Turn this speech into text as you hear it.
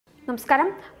നമസ്കാരം.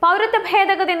 പൗരത്വ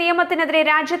ഭേദഗതി നിയമത്തിനെതിരെ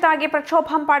രാജ്യത്താകെ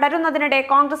പ്രക്ഷോഭം പടരുന്നതിനിടെ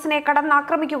കോൺഗ്രസിനെ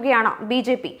കടന്നാക്രമിക്കുകയാണ്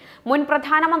ബിജെപി. മുൻ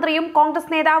പ്രധാനമന്ത്രിയും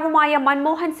കോൺഗ്രസ് നേതാവുമായ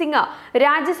മൻമോഹൻ സിംഗ്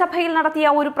രാജ്യസഭയിൽ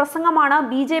നടത്തിയ ഒരു പ്രസംഗമാണ്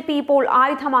ബിജെപി ഇപ്പോൾ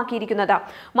ആയുധമാക്കിയിരിക്കുന്നത്.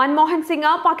 മൻമോഹൻ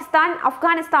സിംഗ് പാകിസ്ഥാൻ,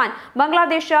 അഫ്ഗാനിസ്ഥാൻ,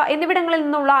 ബംഗ്ലാദേശ് എന്നിവിടങ്ങളിൽ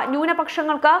നിന്നുള്ള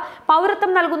ന്യൂനപക്ഷങ്ങൾക്ക്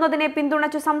പൗരത്വം നൽകുന്നതിനെ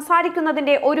പിന്തുണച്ചു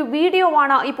സംസാരിക്കുന്നതിന്റെ ഒരു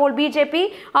വീഡിയോവാണ് ഇപ്പോൾ ബിജെപി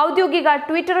ഔദ്യോഗിക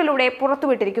ട്വിറ്ററിലൂടെ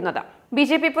പുറത്തുവിട്ടിരിക്കുന്നത്.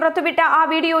 ബിജെപി പുറത്തുവിട്ട ആ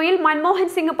വീഡിയോയിൽ മൻമോഹൻ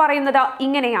സിംഗ് പറയുന്നത്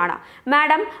ഇങ്ങനെയാണ്: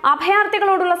 മാഡം,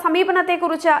 അഭയാർത്ഥികളോടുള്ള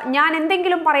സമീപനത്തെക്കുറിച്ച് ഞാൻ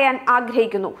എന്തെങ്കിലും പറയാൻ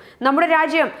ആഗ്രഹിക്കുന്നു. നമ്മുടെ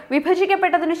രാജ്യം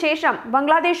വിഭജിക്കപ്പെട്ടതിനു ശേഷം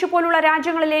ബംഗ്ലാദേശ് പോലുള്ള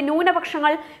രാജ്യങ്ങളിലെ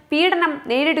ന്യൂനപക്ഷങ്ങൾ പീഡനം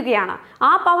നേരിടുകയാണ്.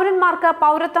 ആ പൗരന്മാർക്ക്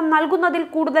പൗരത്വം നൽകുന്നതിൽ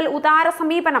കൂടുതൽ ഉദാര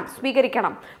സമീപനം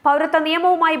സ്വീകരിക്കണം. പൗരത്വ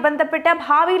നിയമവുമായി ബന്ധപ്പെട്ട്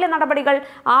ഭാവിയിലെ നടപടികൾ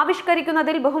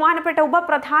ആവിഷ്കരിക്കുന്നതിൽ ബഹുമാനപ്പെട്ട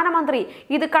ഉപപ്രധാനമന്ത്രി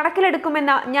ഇത്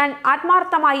കണക്കിലെടുക്കുമെന്ന് ഞാൻ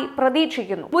ആത്മാർത്ഥമായി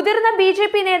പ്രതീക്ഷിക്കുന്നു. മുതിർന്ന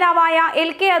ബിജെപി നേതാവായ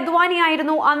LK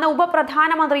അദ്വാനിയായിരുന്നു അന്ന്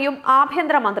ഉപപ്രധാനമന്ത്രിയും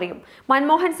ആഭ്യന്തരമന്ത്രിയും.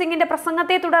 മൻമോഹൻ സിംഗിന്റെ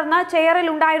പ്രസംഗത്തെ തുടർന്ന് ചെയറിൽ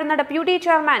ഉണ്ടായിരുന്ന ഡെപ്യൂട്ടി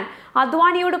ചെയർമാൻ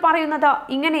അദ്വാനിയോട് പറയുന്നത്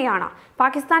ഇങ്ങനെയാണ്: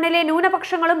 പാകിസ്ഥാനിലെ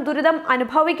ന്യൂനപക്ഷങ്ങളും ദുരിതം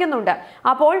അനുഭവിക്കുന്നുണ്ട്.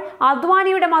 അപ്പോൾ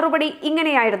അദ്വാനിയുടെ മറുപടി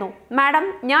ഇങ്ങനെയായിരുന്നു: മാഡം,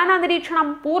 ഞാൻ ആ നിരീക്ഷണം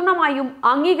പൂർണ്ണമായും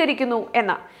അംഗീകരിക്കുന്നു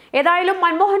എന്ന്. ഏതായാലും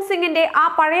മൻമോഹൻ സിംഗിന്റെ ആ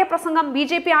പഴയ പ്രസംഗം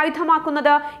ബിജെപി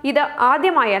ആയുധമാക്കുന്നത് ഇത്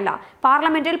ആദ്യമായല്ല.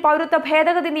 പാർലമെന്റിൽ പൗരത്വ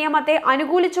ഭേദഗതി നിയമത്തെ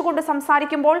അനുകൂലിച്ചുകൊണ്ട്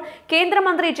സംസാരിക്കുമ്പോൾ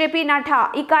കേന്ദ്രമന്ത്രി JP നഡ്ഡ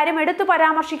ഇക്കാര്യം എടുത്തു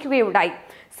പരാമർശിക്കുകയുണ്ടായി.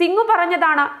 സിംഗ്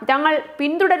പറഞ്ഞതാണ് ഞങ്ങൾ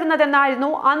പിന്തുടരുന്നതെന്നായിരുന്നു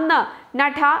അന്ന്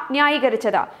നഡ്ഡ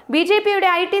ന്യായീകരിച്ചത്. ബിജെപിയുടെ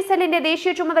IT സെല്ലിന്റെ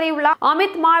ദേശീയ ചുമതലയുള്ള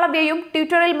അമിത് മാളവ്യയും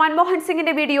ട്വിറ്ററിൽ മൻമോഹൻ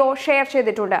സിംഗിന്റെ വീഡിയോ ഷെയർ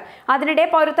ചെയ്തിട്ടുണ്ട്. അതിനിടെ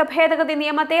പൗരത്വ ഭേദഗതി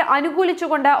നിയമത്തെ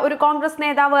അനുകൂലിച്ചുകൊണ്ട് ഒരു കോൺഗ്രസ്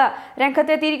നേതാവ്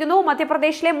രംഗത്തെത്തിയിരിക്കുന്നു.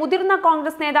 മധ്യപ്രദേശിലെ മുതിർന്ന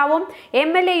കോൺഗ്രസ് നേതാവും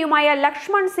MLA യുമായ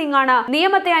ലക്ഷ്മൺ സിംഗ് ആണ്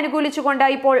നിയമത്തെ അനുകൂലിച്ചുകൊണ്ട്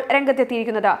ഇപ്പോൾ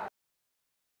രംഗത്തെത്തിയിരിക്കുന്നത്.